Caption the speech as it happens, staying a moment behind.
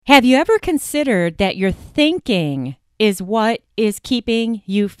Have you ever considered that your thinking is what is keeping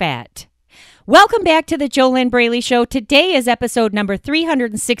you fat? Welcome back to the JoLynn Braley Show. Today is episode number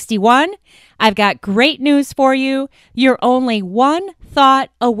 361. I've got great news for you. You're only one thought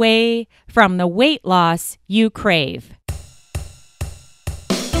away from the weight loss you crave.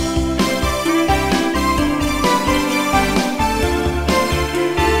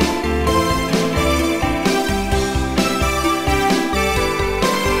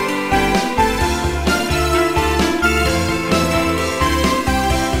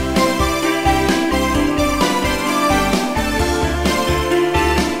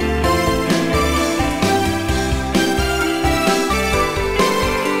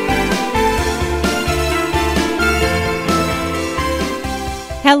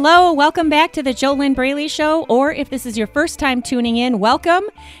 Hello, welcome back to the JoLynn Braley Show, or if this is your first time tuning in, welcome.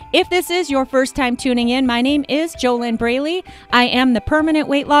 If this is your first time tuning in, my name is JoLynn Braley. I am the permanent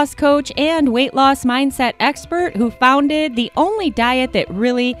weight loss coach and weight loss mindset expert who founded the only diet that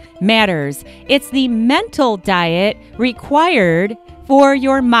really matters. It's the mental diet required for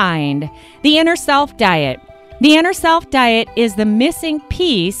your mind, the inner self diet. The inner self diet is the missing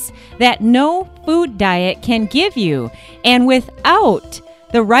piece that no food diet can give you, and without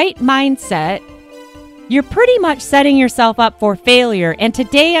the right mindset, you're pretty much setting yourself up for failure. And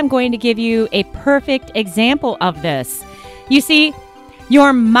today I'm going to give you a perfect example of this. You see,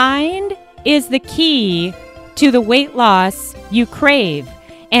 your mind is the key to the weight loss you crave.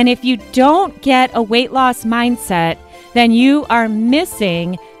 And if you don't get a weight loss mindset, then you are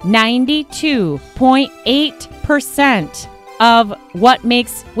missing 92.8% of what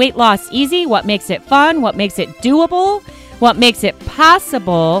makes weight loss easy, what makes it fun, what makes it doable, what makes it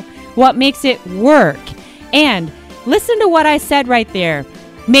possible, what makes it work. And listen to what I said right there,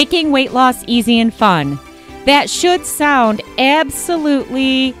 making weight loss easy and fun. That should sound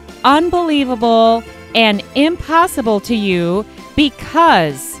absolutely unbelievable and impossible to you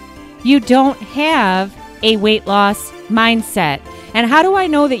because you don't have a weight loss mindset. And how do I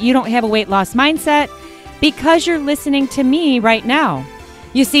know that you don't have a weight loss mindset? Because you're listening to me right now.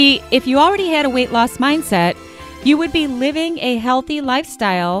 You see, if you already had a weight loss mindset, you would be living a healthy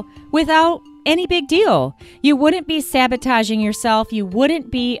lifestyle without any big deal. You wouldn't be sabotaging yourself. You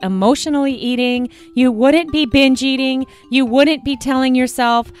wouldn't be emotionally eating. You wouldn't be binge eating. You wouldn't be telling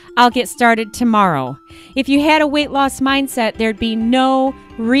yourself, I'll get started tomorrow. If you had a weight loss mindset, there'd be no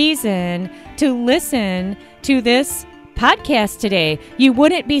reason to listen to this podcast today. You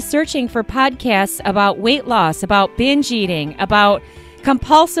wouldn't be searching for podcasts about weight loss, about binge eating, about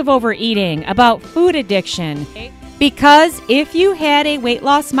compulsive overeating, about food addiction. Because if you had a weight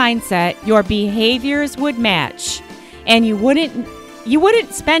loss mindset, your behaviors would match, and you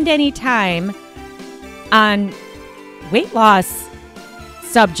wouldn't spend any time on weight loss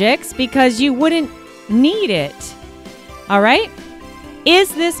subjects because you wouldn't need it. All right?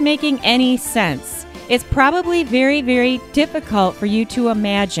 Is this making any sense? It's probably very, very difficult for you to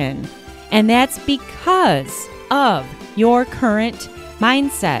imagine, and that's because of your current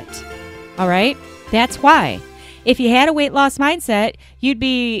mindset. All right? That's why. If you had a weight loss mindset, you'd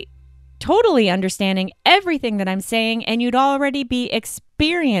be totally understanding everything that I'm saying, and you'd already be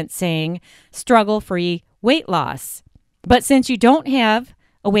experiencing struggle-free weight loss. But since you don't have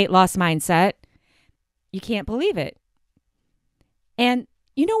a weight loss mindset, you can't believe it. And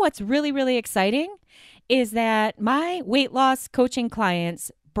you know what's really, really exciting is that my weight loss coaching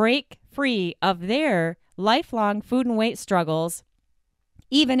clients break free of their lifelong food and weight struggles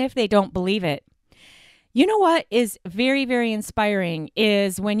even if they don't believe it. You know what is very, very inspiring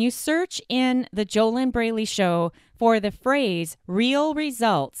is when you search in the JoLynn Braley Show for the phrase real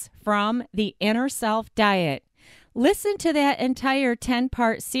results from the inner self diet. Listen to that entire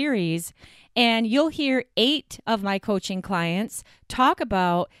 10-part series and you'll hear 8 of my coaching clients talk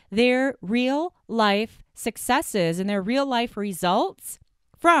about their real life successes and their real life results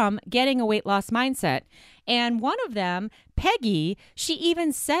from getting a weight loss mindset. And one of them, Peggy, she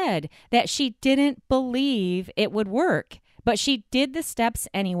even said that she didn't believe it would work, but she did the steps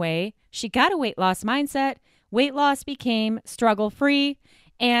anyway. She got a weight loss mindset. Weight loss became struggle-free.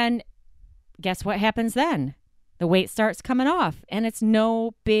 And guess what happens then? The weight starts coming off, and it's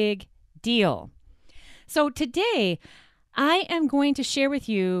no big deal. So today, I am going to share with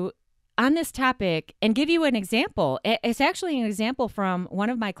you on this topic and give you an example. It's actually an example from one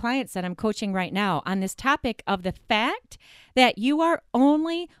of my clients that I'm coaching right now on this topic of the fact that you are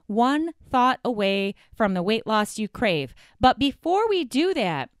only one thought away from the weight loss you crave. But before we do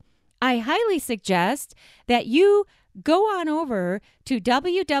that, I highly suggest that you go on over to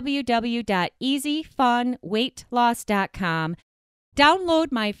www.easyfunweightloss.com.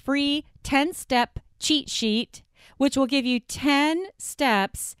 Download my free 10-step cheat sheet, which will give you 10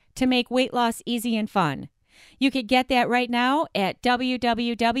 steps to make weight loss easy and fun. You could get that right now at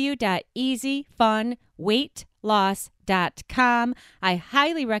www.easyfunweightloss.com. I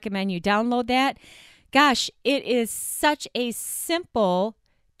highly recommend you download that. Gosh, it is such a simple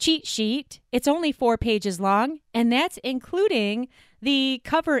cheat sheet. It's only 4 pages long, and that's including the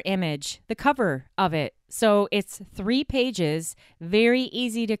cover image, the cover of it. So it's 3 pages, very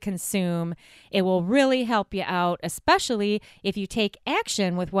easy to consume. It will really help you out, especially if you take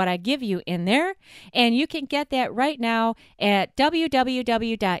action with what I give you in there. And you can get that right now at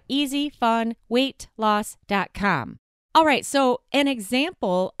www.easyfunweightloss.com. All right, so an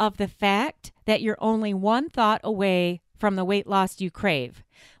example of the fact that you're only one thought away from the weight loss you crave.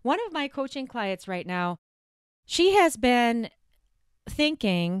 One of my coaching clients right now, she has been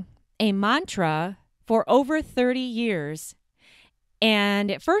thinking a mantra for over 30 years.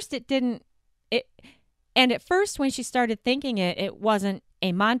 And at first when she started thinking it, it wasn't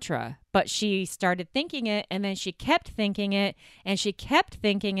a mantra, but she started thinking it, and then she kept thinking it, and she kept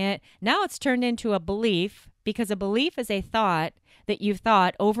thinking it. Now it's turned into a belief, because a belief is a thought that you've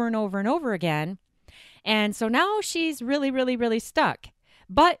thought over and over and over again. And so now she's really, really, really stuck.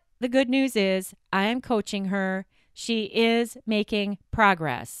 But the good news is I am coaching her. She is making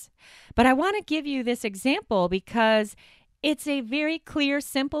progress. But I want to give you this example because it's a very clear,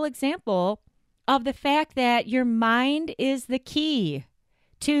 simple example of the fact that your mind is the key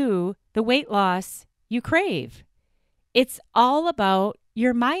to the weight loss you crave. It's all about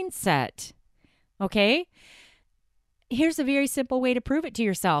your mindset. Okay? Here's a very simple way to prove it to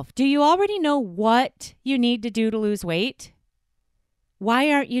yourself. Do you already know what you need to do to lose weight? Why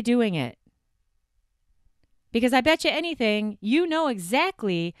aren't you doing it? Because I bet you anything, you know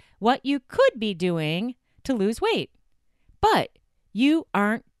exactly what you could be doing to lose weight, but you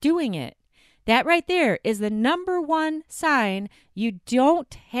aren't doing it. That right there is the number one sign you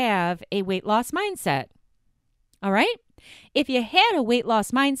don't have a weight loss mindset. All right? If you had a weight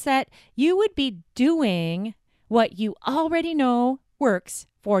loss mindset, you would be doing what you already know works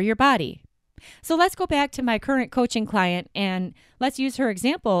for your body. So let's go back to my current coaching client and let's use her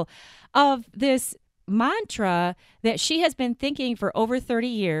example of this mantra that she has been thinking for over 30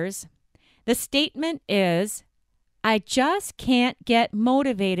 years. The statement is, I just can't get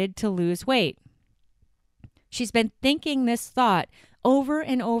motivated to lose weight. She's been thinking this thought over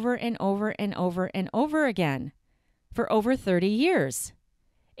and over and over and over and over again for over 30 years.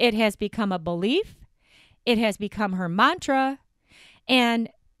 It has become a belief. It has become her mantra. And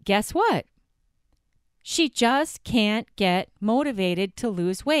guess what? She just can't get motivated to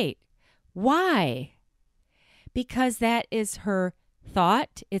lose weight. Why? Because that is her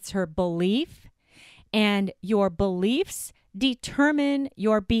thought. It's her belief. And your beliefs determine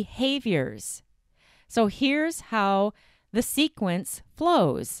your behaviors. So here's how the sequence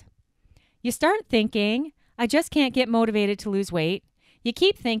flows. You start thinking, I just can't get motivated to lose weight. You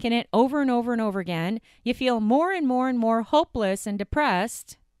keep thinking it over and over and over again. You feel more and more and more hopeless and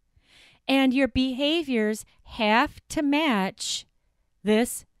depressed. And your behaviors have to match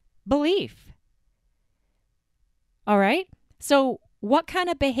this belief. All right? So what kind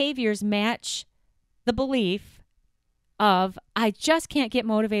of behaviors match the belief of, I just can't get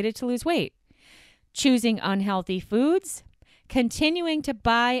motivated to lose weight? Choosing unhealthy foods, continuing to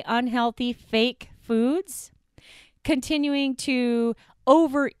buy unhealthy fake foods, continuing to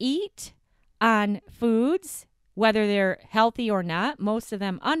overeat on foods, whether they're healthy or not, most of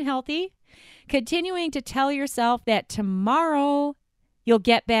them unhealthy, continuing to tell yourself that tomorrow you'll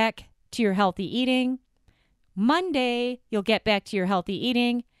get back to your healthy eating, Monday you'll get back to your healthy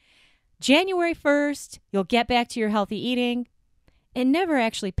eating, January 1st you'll get back to your healthy eating. It never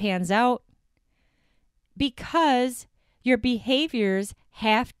actually pans out because your behaviors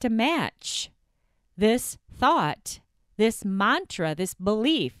have to match this thought, this mantra, this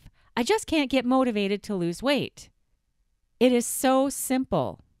belief. I just can't get motivated to lose weight. It is so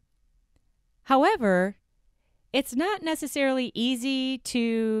simple. However, it's not necessarily easy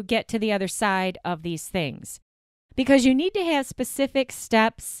to get to the other side of these things because you need to have specific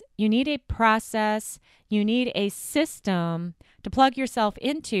steps. You need a process. You need a system to plug yourself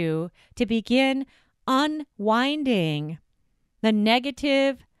into to begin unwinding the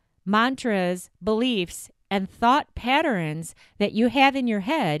negative mantras, beliefs, and thought patterns that you have in your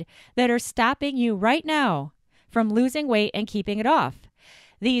head that are stopping you right now from losing weight and keeping it off.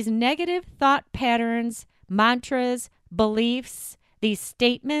 These negative thought patterns, mantras, beliefs, these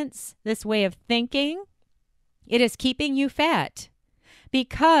statements, this way of thinking, it is keeping you fat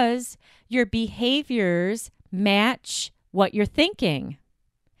because your behaviors match what you're thinking.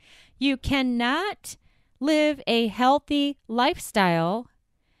 You cannot live a healthy lifestyle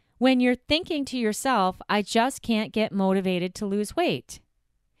when you're thinking to yourself, I just can't get motivated to lose weight.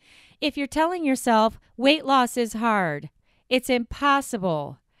 If you're telling yourself, weight loss is hard, it's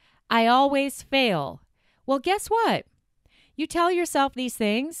impossible, I always fail, well, guess what? You tell yourself these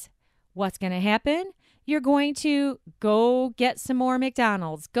things, what's going to happen? You're going to go get some more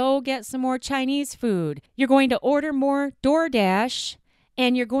McDonald's, go get some more Chinese food. You're going to order more DoorDash,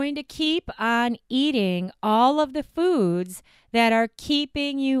 and you're going to keep on eating all of the foods that are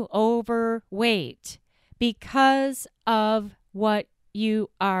keeping you overweight because of what you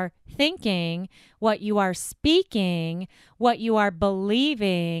are thinking, what you are speaking, what you are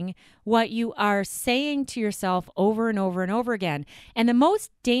believing, what you are saying to yourself over and over and over again. And the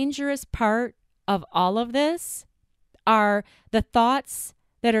most dangerous part of all of this are the thoughts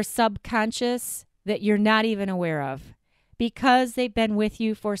that are subconscious that you're not even aware of because they've been with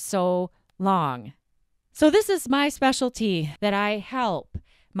you for so long. So this is my specialty that I help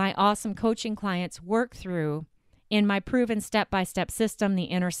my awesome coaching clients work through in my proven step-by-step system, the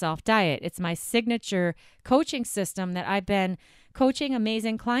Inner Self Diet. It's my signature coaching system that I've been coaching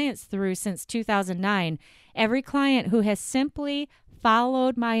amazing clients through since 2009. Every client who has simply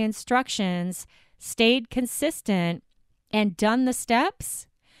followed my instructions, stayed consistent, and done the steps,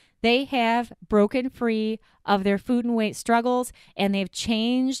 they have broken free of their food and weight struggles, and they've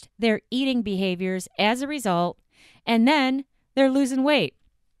changed their eating behaviors as a result, and then they're losing weight.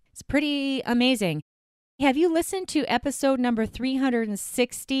 It's pretty amazing. Have you listened to episode number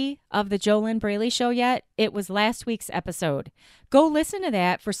 360 of the JoLynn Braley Show yet? It was last week's episode. Go listen to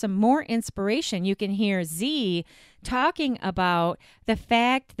that for some more inspiration. You can hear Z talking about the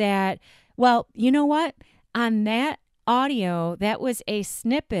fact that, well, you know what? On that audio, that was a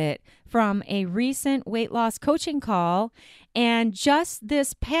snippet from a recent weight loss coaching call. And just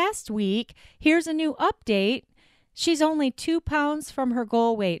this past week, here's a new update. She's only 2 pounds from her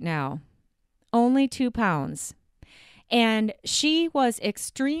goal weight now. Only 2 pounds. And she was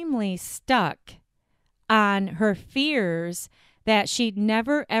extremely stuck on her fears that she'd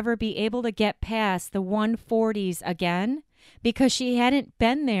never, ever be able to get past the 140s again because she hadn't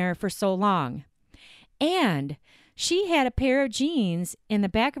been there for so long. And she had a pair of jeans in the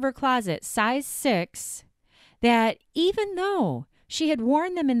back of her closet, size 6, that even though she had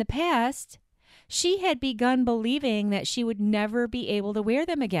worn them in the past, she had begun believing that she would never be able to wear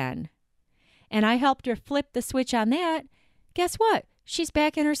them again. And I helped her flip the switch on that. Guess what? She's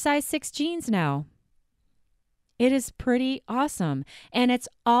back in her size 6 jeans now. It is pretty awesome. And it's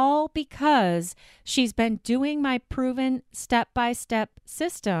all because she's been doing my proven step-by-step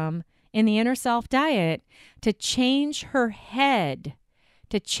system in the Inner Self Diet to change her head,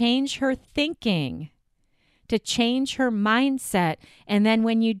 to change her thinking, to change her mindset. And then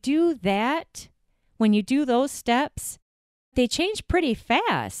when you do that, when you do those steps, they change pretty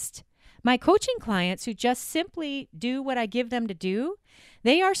fast. My coaching clients who just simply do what I give them to do,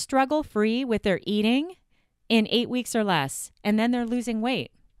 they are struggle-free with their eating in 8 weeks or less, and then they're losing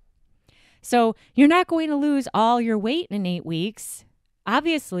weight. So you're not going to lose all your weight in 8 weeks.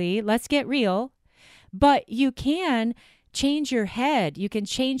 Obviously, let's get real, but you can change your head. You can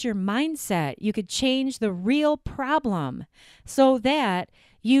change your mindset. You could change the real problem so that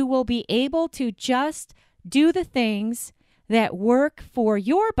you will be able to just do the things that work for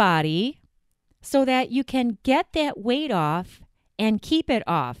your body so that you can get that weight off and keep it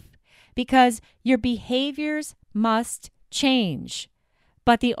off, because your behaviors must change.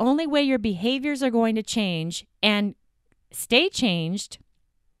 But the only way your behaviors are going to change and stay changed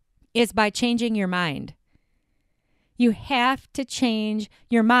is by changing your mind. You have to change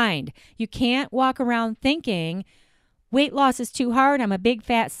your mind. You can't walk around thinking weight loss is too hard, I'm a big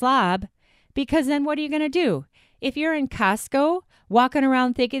fat slob, because then what are you going to do? If you're in Costco walking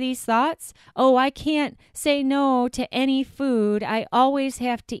around thinking these thoughts, oh, I can't say no to any food. I always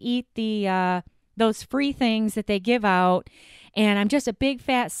have to eat those free things that they give out. And I'm just a big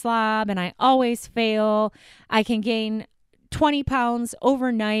fat slob and I always fail. I can gain 20 pounds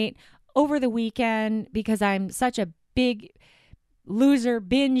overnight over the weekend because I'm such a big loser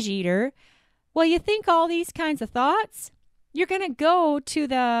binge eater. Well, you think all these kinds of thoughts, you're going to go to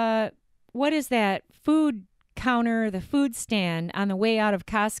the, what is that, food counter, the food stand on the way out of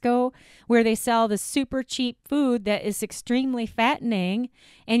Costco where they sell the super cheap food that is extremely fattening,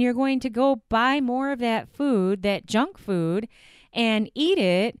 and you're going to go buy more of that food, that junk food, and eat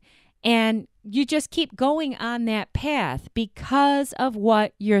it, and you just keep going on that path because of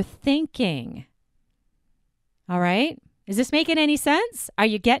what you're thinking. All right? Is this making any sense? Are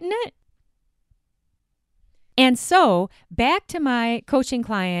you getting it? And so back to my coaching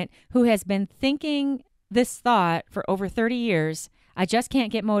client who has been thinking this thought for over 30 years, I just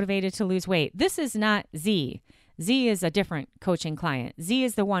can't get motivated to lose weight. This is not Z. Z is a different coaching client. Z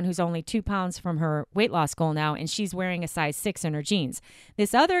is the one who's only 2 pounds from her weight loss goal now, and she's wearing a size 6 in her jeans.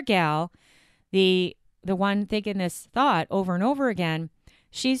 This other gal, the one thinking this thought over and over again,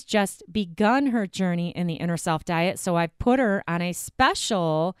 she's just begun her journey in the inner self diet. So I've put her on a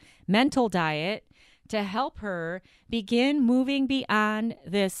special mental diet to help her begin moving beyond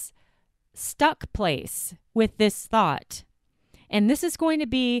this stuck place with this thought. And this is going to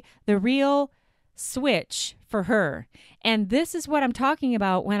be the real switch for her. And this is what I'm talking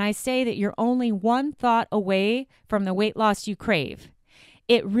about when I say that you're only one thought away from the weight loss you crave.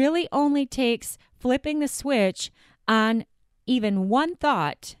 It really only takes flipping the switch on even one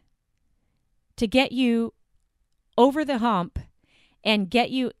thought to get you over the hump and get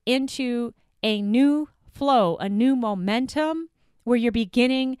you into a new flow, a new momentum where you're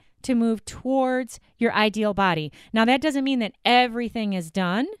beginning to move towards your ideal body. Now, that doesn't mean that everything is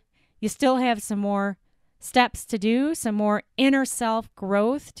done. You still have some more steps to do, some more inner self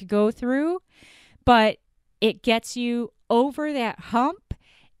growth to go through, but it gets you over that hump.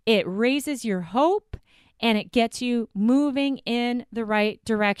 It raises your hope and it gets you moving in the right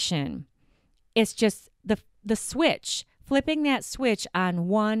direction. It's just the switch, flipping that switch on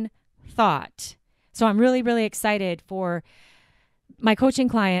one thought. So I'm really, really excited for my coaching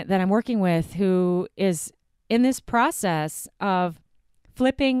client that I'm working with who is in this process of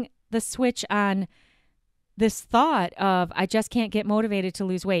flipping the switch on this thought of, I just can't get motivated to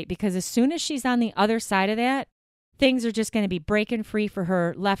lose weight, because as soon as she's on the other side of that, things are just going to be breaking free for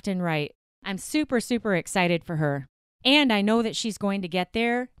her left and right. I'm super, super excited for her. And I know that she's going to get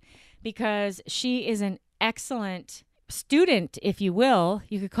there because she is an excellent student, if you will.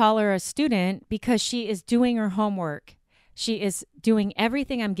 You could call her a student because she is doing her homework. She is doing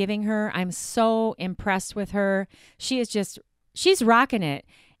everything I'm giving her. I'm so impressed with her. She's rocking it,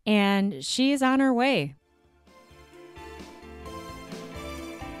 and she is on her way.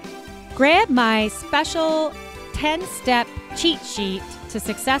 Grab my special 10-step cheat sheet to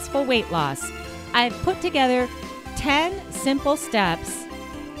successful weight loss. I've put together 10 simple steps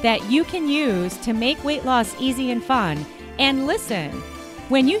that you can use to make weight loss easy and fun. And listen,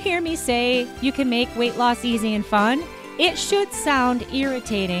 when you hear me say you can make weight loss easy and fun, it should sound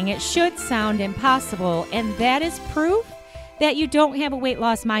irritating. It should sound impossible. And that is proof that you don't have a weight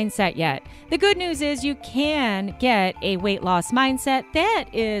loss mindset yet. The good news is you can get a weight loss mindset. That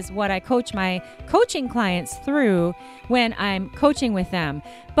is what I coach my coaching clients through when I'm coaching with them.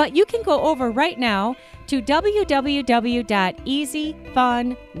 But you can go over right now to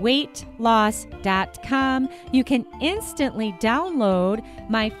www.easyfunweightloss.com. You can instantly download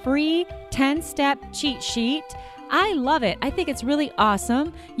my free 10-step cheat sheet. I love it. I think it's really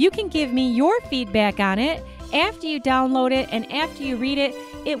awesome. You can give me your feedback on it. After you download it and after you read it,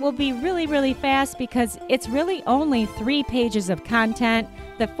 it will be really, really fast because it's really only 3 pages of content.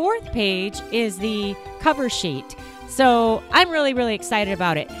 The 4th page is the cover sheet. So I'm really, really excited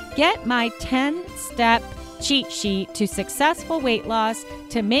about it. Get my 10-step cheat sheet to successful weight loss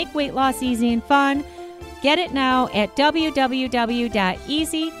to make weight loss easy and fun. Get it now at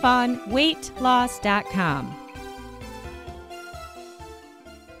www.easyfunweightloss.com.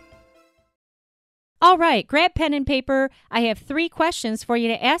 All right, grab pen and paper. I have 3 questions for you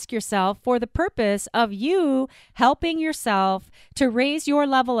to ask yourself for the purpose of you helping yourself to raise your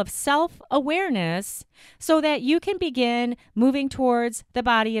level of self-awareness so that you can begin moving towards the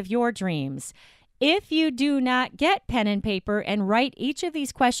body of your dreams. If you do not get pen and paper and write each of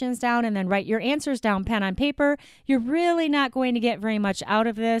these questions down and then write your answers down pen on paper, you're really not going to get very much out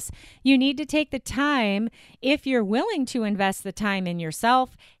of this. You need to take the time if you're willing to invest the time in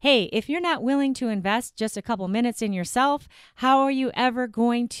yourself. Hey, if you're not willing to invest just a couple minutes in yourself, how are you ever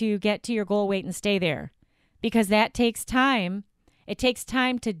going to get to your goal weight and stay there? Because that takes time. It takes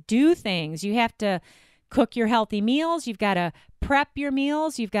time to do things. You have to cook your healthy meals. You've got to prep your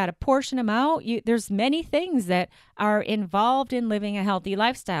meals. You've got to portion them out. There's many things that are involved in living a healthy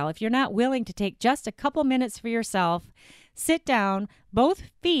lifestyle. If you're not willing to take just a couple minutes for yourself, sit down, both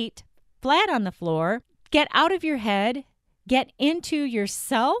feet flat on the floor, get out of your head, get into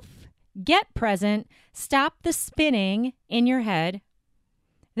yourself, get present, stop the spinning in your head,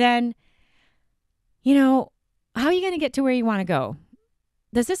 then, how are you going to get to where you want to go?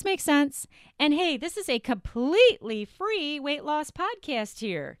 Does this make sense? And hey, this is a completely free weight loss podcast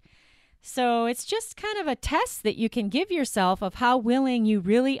here. So it's just kind of a test that you can give yourself of how willing you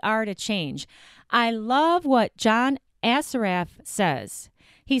really are to change. I love what John Assaraf says.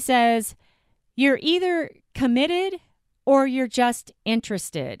 He says, You're either committed or you're just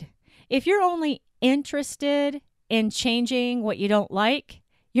interested. If you're only interested in changing what you don't like,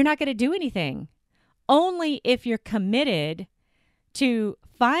 you're not going to do anything. Only if you're committed to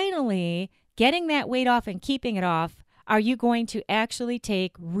finally getting that weight off and keeping it off are you going to actually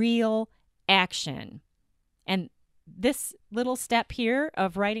take real action. And this little step here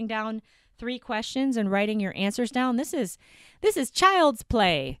of writing down 3 questions and writing your answers down, this is child's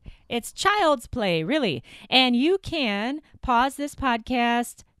play. It's child's play, really. And you can pause this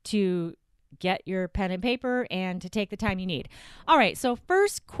podcast to get your pen and paper and to take the time you need. All right, so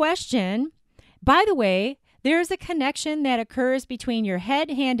first question. By the way, there's a connection that occurs between your head,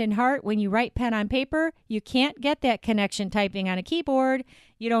 hand, and heart when you write pen on paper. You can't get that connection typing on a keyboard.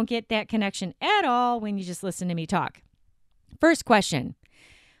 You don't get that connection at all when you just listen to me talk. First question.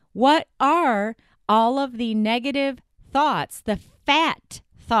 What are all of the negative thoughts, the fat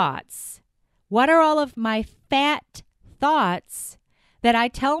thoughts? What are all of my fat thoughts that I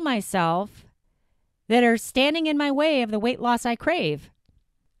tell myself that are standing in my way of the weight loss I crave?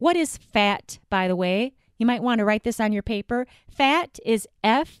 What is fat, by the way? You might want to write this on your paper. Fat is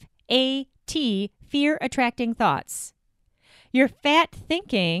F-A-T, fear-attracting thoughts. Your fat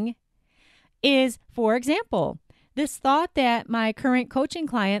thinking is, for example, this thought that my current coaching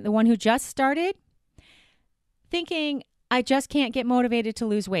client, the one who just started, thinking, I just can't get motivated to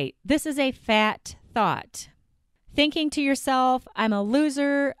lose weight. This is a fat thought. Thinking to yourself, I'm a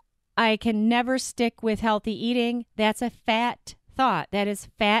loser, I can never stick with healthy eating. That's a fat thought. That is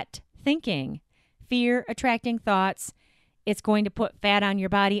fat thinking. Fear-attracting thoughts. It's going to put fat on your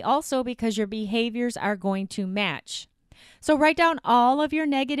body also because your behaviors are going to match. So write down all of your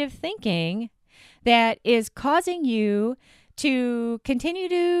negative thinking that is causing you to continue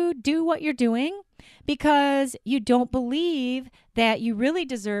to do what you're doing because you don't believe that you really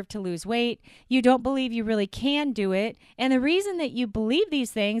deserve to lose weight. You don't believe you really can do it. And the reason that you believe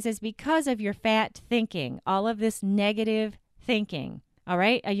these things is because of your fat thinking, all of this negative thinking. All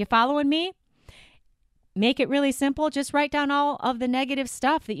right? Are you following me? Make it really simple. Just write down all of the negative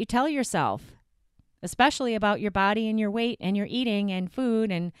stuff that you tell yourself, especially about your body and your weight and your eating and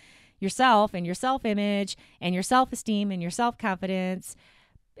food and yourself and your self-image and your self-esteem and your self-confidence.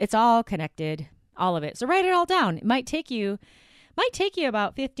 It's all connected, all of it. So write it all down. It might take you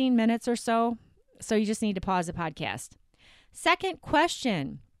about 15 minutes or so. So you just need to pause the podcast. Second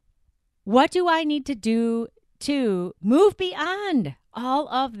question, what do I need to do to move beyond all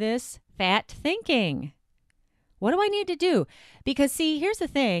of this fat thinking? What do I need to do? Because see, here's the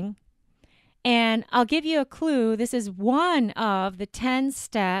thing, and I'll give you a clue. This is one of the 10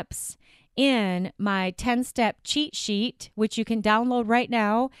 steps in my 10-step cheat sheet, which you can download right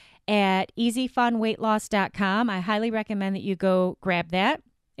now at easyfunweightloss.com. I highly recommend that you go grab that.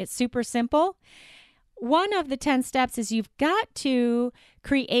 It's super simple. One of the 10 steps is you've got to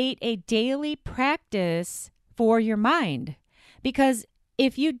create a daily practice for your mind. Because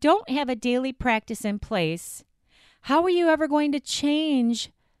if you don't have a daily practice in place, how are you ever going to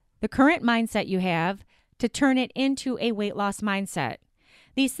change the current mindset you have to turn it into a weight loss mindset?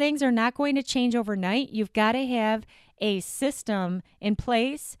 These things are not going to change overnight. You've got to have a system in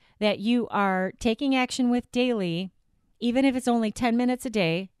place that you are taking action with daily, even if it's only 10 minutes a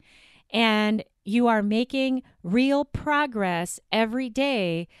day, and you are making real progress every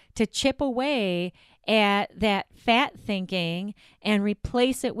day to chip away at that fat thinking and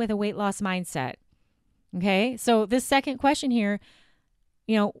replace it with a weight loss mindset. Okay, so this second question here,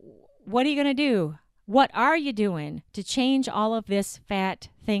 what are you going to do? What are you doing to change all of this fat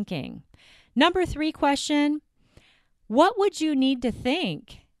thinking? Number 3 question, what would you need to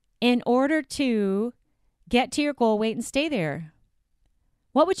think in order to get to your goal weight and stay there?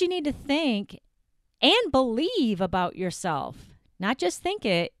 What would you need to think and believe about yourself? Not just think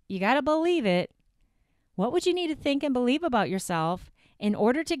it, you got to believe it. What would you need to think and believe about yourself in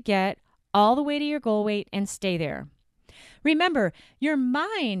order to get all the way to your goal weight and stay there? Remember, your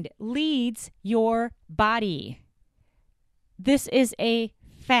mind leads your body. This is a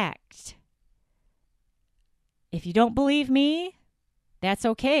fact. If you don't believe me, that's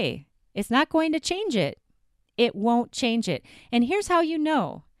okay. It's not going to change it. It won't change it. And here's how you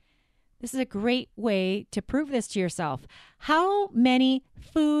know. This is a great way to prove this to yourself. How many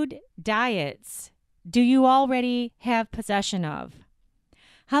food diets do you already have possession of?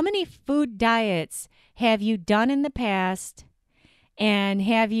 How many food diets have you done in the past, and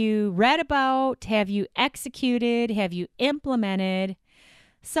have you read about, have you executed, have you implemented?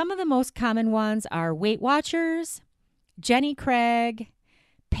 Some of the most common ones are Weight Watchers, Jenny Craig,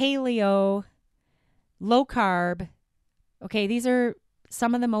 paleo, low carb. Okay, these are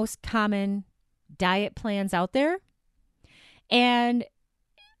some of the most common diet plans out there, and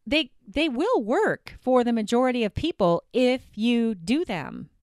they will work for the majority of people if you do them.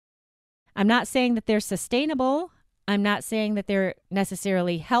 I'm not saying that they're sustainable. I'm not saying that they're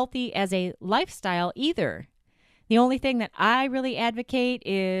necessarily healthy as a lifestyle either. The only thing that I really advocate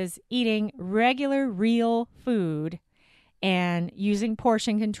is eating regular, real food and using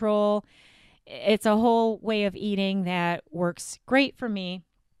portion control. It's a whole way of eating that works great for me.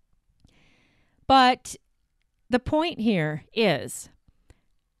 But the point here is,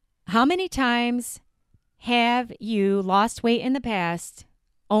 how many times have you lost weight in the past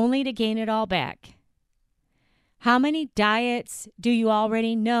only to gain it all back? How many diets do you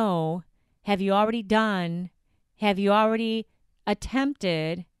already know? Have you already done? Have you already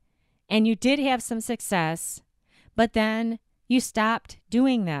attempted? And you did have some success, but then you stopped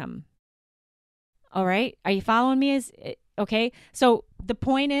doing them. All right? Are you following me? Okay? So the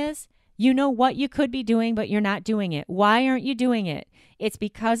point is, you know what you could be doing, but you're not doing it. Why aren't you doing it? It's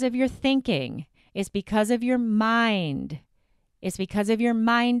because of your thinking. It's because of your mind. It's because of your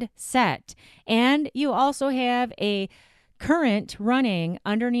mindset. And you also have a current running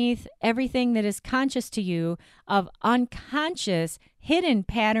underneath everything that is conscious to you of unconscious, hidden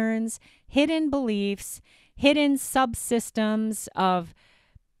patterns, hidden beliefs, hidden subsystems of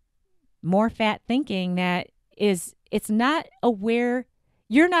more fat thinking that it's not aware.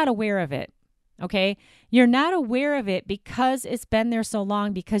 You're not aware of it, okay? You're not aware of it because it's been there so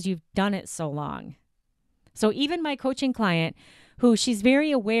long, because you've done it so long. So even my coaching client, who she's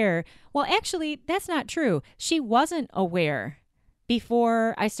very aware, well, actually, that's not true. She wasn't aware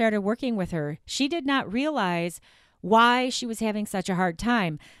before I started working with her. She did not realize why she was having such a hard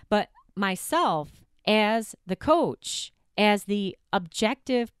time. But myself, as the coach, as the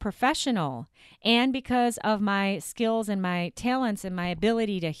objective professional, and because of my skills and my talents and my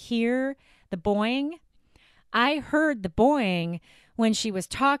ability to hear the boing, I heard the boing when she was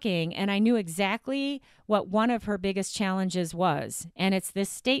talking, and I knew exactly what one of her biggest challenges was. And it's this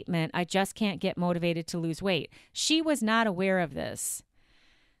statement, I just can't get motivated to lose weight. She was not aware of this.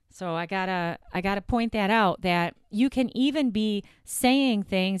 So I gotta point that out, that you can even be saying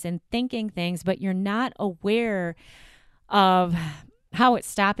things and thinking things, but you're not aware of how it's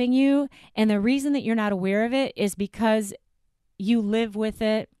stopping you. And the reason that you're not aware of it is because you live with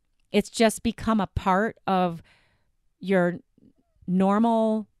it. It's just become a part of your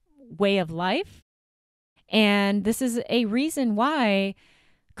normal way of life. And this is a reason why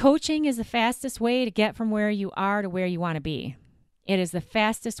coaching is the fastest way to get from where you are to where you want to be. It is the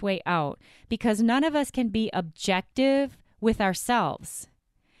fastest way out, because none of us can be objective with ourselves.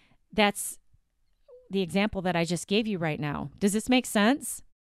 That's the example that I just gave you right now. Does this make sense?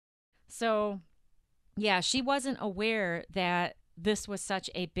 So, yeah, she wasn't aware that this was such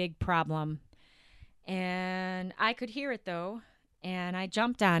a big problem. And I could hear it though. And I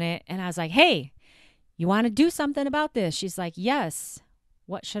jumped on it and I was like, hey, you want to do something about this? She's like, yes.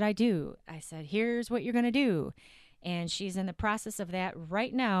 What should I do? I said, here's what you're going to do. And she's in the process of that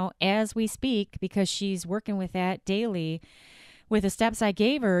right now as we speak, because she's working with that daily with the steps I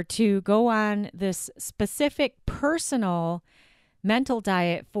gave her to go on this specific personal mental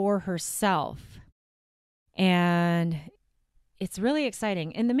diet for herself. And it's really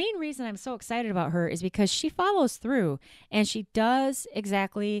exciting. And the main reason I'm so excited about her is because she follows through and she does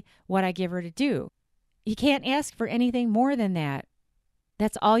exactly what I give her to do. You can't ask for anything more than that.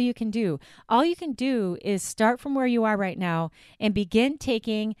 That's all you can do. All you can do is start from where you are right now and begin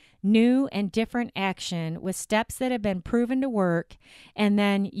taking new and different action with steps that have been proven to work. And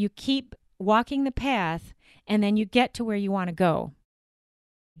then you keep walking the path, and then you get to where you want to go.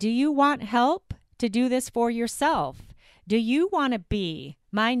 Do you want help to do this for yourself? Do you want to be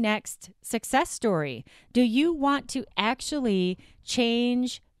my next success story? Do you want to actually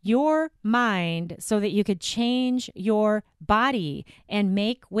change your mind so that you could change your body and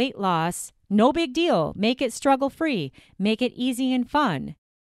make weight loss no big deal? Make it struggle-free. Make it easy and fun.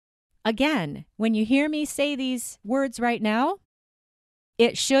 Again, when you hear me say these words right now,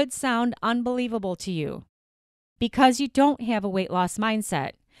 it should sound unbelievable to you because you don't have a weight loss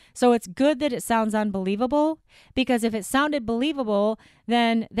mindset. So it's good that it sounds unbelievable, because if it sounded believable,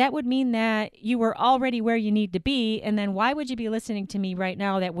 then that would mean that you were already where you need to be. And then why would you be listening to me right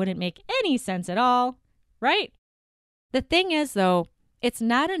now? That wouldn't make any sense at all, right? The thing is, though, it's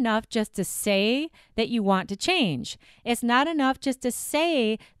not enough just to say that you want to change. It's not enough just to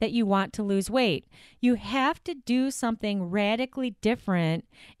say that you want to lose weight. You have to do something radically different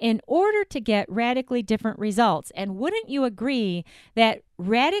in order to get radically different results. And wouldn't you agree that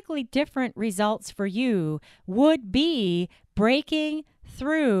radically different results for you would be breaking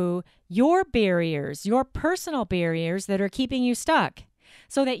through your barriers, your personal barriers that are keeping you stuck,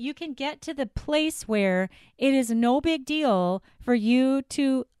 so that you can get to the place where it is no big deal for you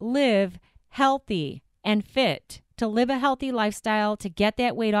to live healthy and fit, to live a healthy lifestyle, to get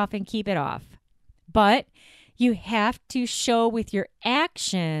that weight off and keep it off. But you have to show with your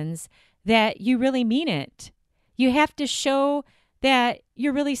actions that you really mean it. You have to show that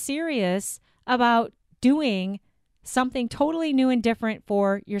you're really serious about doing something totally new and different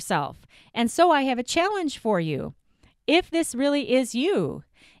for yourself. And so I have a challenge for you. If this really is you,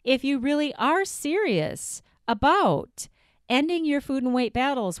 if you really are serious about ending your food and weight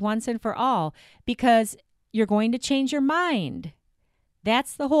battles once and for all, because you're going to change your mind.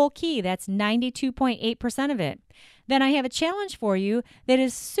 That's the whole key. That's 92.8% of it. Then I have a challenge for you that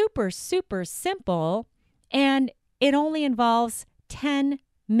is super, super simple, and it only involves 10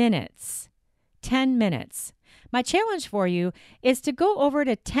 minutes. 10 minutes. My challenge for you is to go over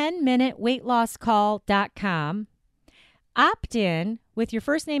to 10minuteweightlosscall.com, opt in with your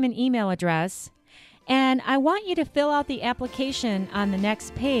first name and email address, and I want you to fill out the application on the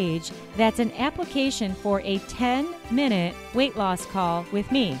next page. That's an application for a 10-minute weight loss call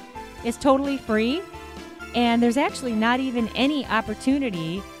with me. It's totally free, and there's actually not even any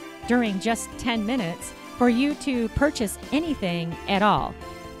opportunity during just 10 minutes for you to purchase anything at all.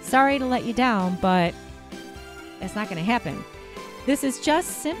 Sorry to let you down, but that's not going to happen. This is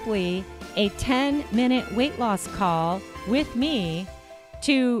just simply a 10-minute weight loss call with me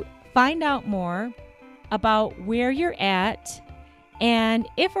to find out more about where you're at and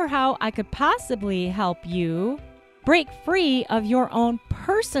if or how I could possibly help you break free of your own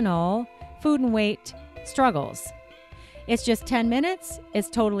personal food and weight struggles. It's just 10 minutes. It's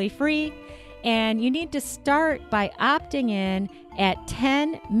totally free. And you need to start by opting in at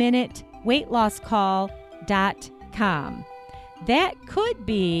 10minuteweightlosscall.com. That could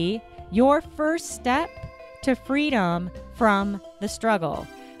be your first step to freedom from the struggle.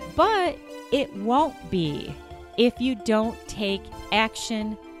 But it won't be if you don't take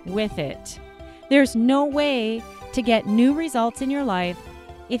action with it. There's no way to get new results in your life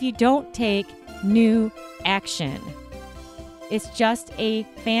if you don't take new action. It's just a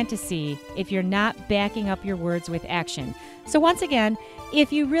fantasy if you're not backing up your words with action. So once again,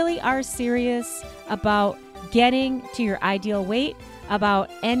 if you really are serious about getting to your ideal weight, about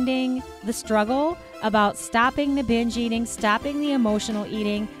ending the struggle, about stopping the binge eating, stopping the emotional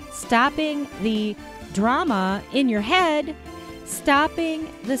eating, stopping the drama in your head, stopping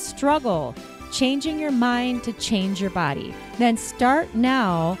the struggle, changing your mind to change your body, then start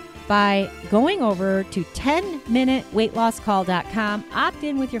now by going over to 10minuteweightlosscall.com, opt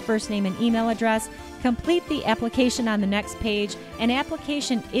in with your first name and email address, complete the application on the next page. An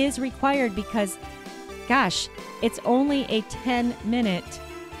application is required because, gosh, it's only a 10-minute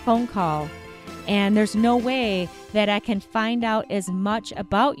phone call, and there's no way that I can find out as much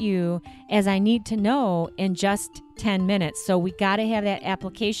about you as I need to know in just 10 minutes. So we got to have that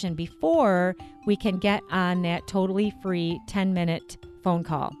application before we can get on that totally free 10-minute phone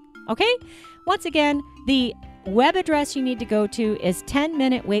call. Okay? Once again, the web address you need to go to is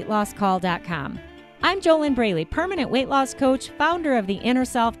 10minuteweightlosscall.com. I'm Jolynn Braley, permanent weight loss coach, founder of the Inner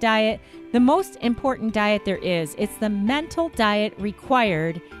Self Diet, the most important diet there is. It's the mental diet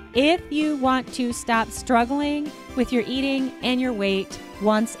required if you want to stop struggling with your eating and your weight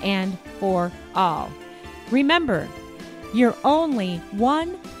once and for all. Remember, you're only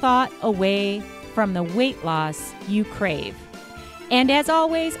one thought away from the weight loss you crave. And as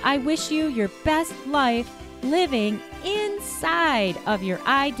always, I wish you your best life living inside of your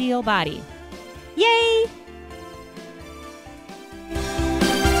ideal body. Yay!